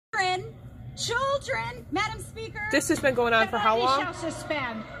Children, Madam Speaker. This has been going on for how long? Shall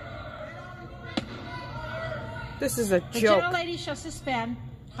suspend. This is a joke. The gentlelady shall suspend.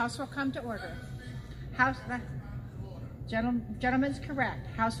 House will come to order. House, gentleman's correct.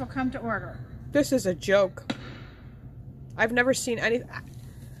 House will come to order. This is a joke. I've never seen anything.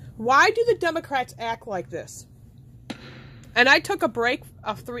 Why do the Democrats act like this? And I took a break,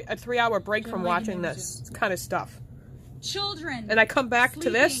 a 3-hour break from watching this kind of stuff. Children. And I come back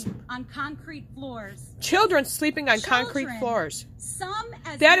to this. On concrete floors. Children sleeping on concrete floors. Some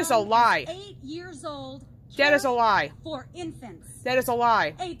as that is a lie. 8 years old. That is a lie. For infants. That is a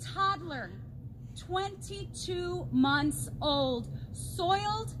lie. A toddler, 22 months old,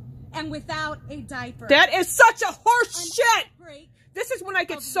 soiled and without a diaper. That is such a horse shit. This is when I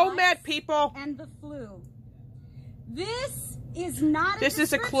get so mad, people. And the flu. This is not. This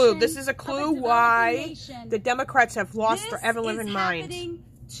is a clue. This is a clue why the Democrats have lost their ever-living minds. This is happening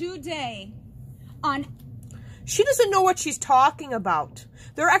today. She doesn't know what she's talking about.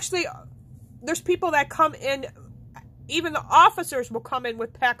 There's people that come in. Even the officers will come in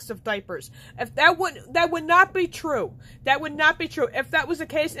with packs of diapers. If that would not be true. That would not be true. If that was the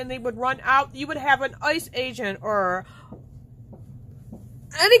case and they would run out, you would have an ICE agent or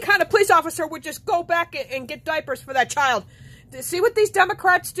any kind of police officer would just go back and get diapers for that child. See what these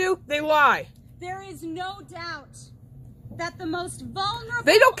Democrats do? They lie. There is no doubt that the most vulnerable...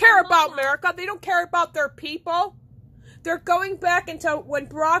 They don't care about America. They don't care about their people. They're going back into when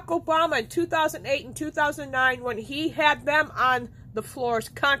Barack Obama in 2008 and 2009, when he had them on the floors,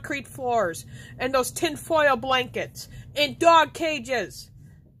 concrete floors, and those tinfoil blankets, in dog cages.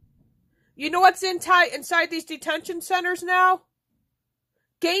 You know what's inside these detention centers now?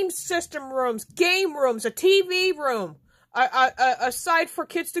 Game system rooms, game rooms, a TV room, a site for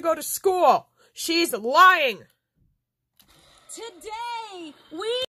kids to go to school. She's lying. Today,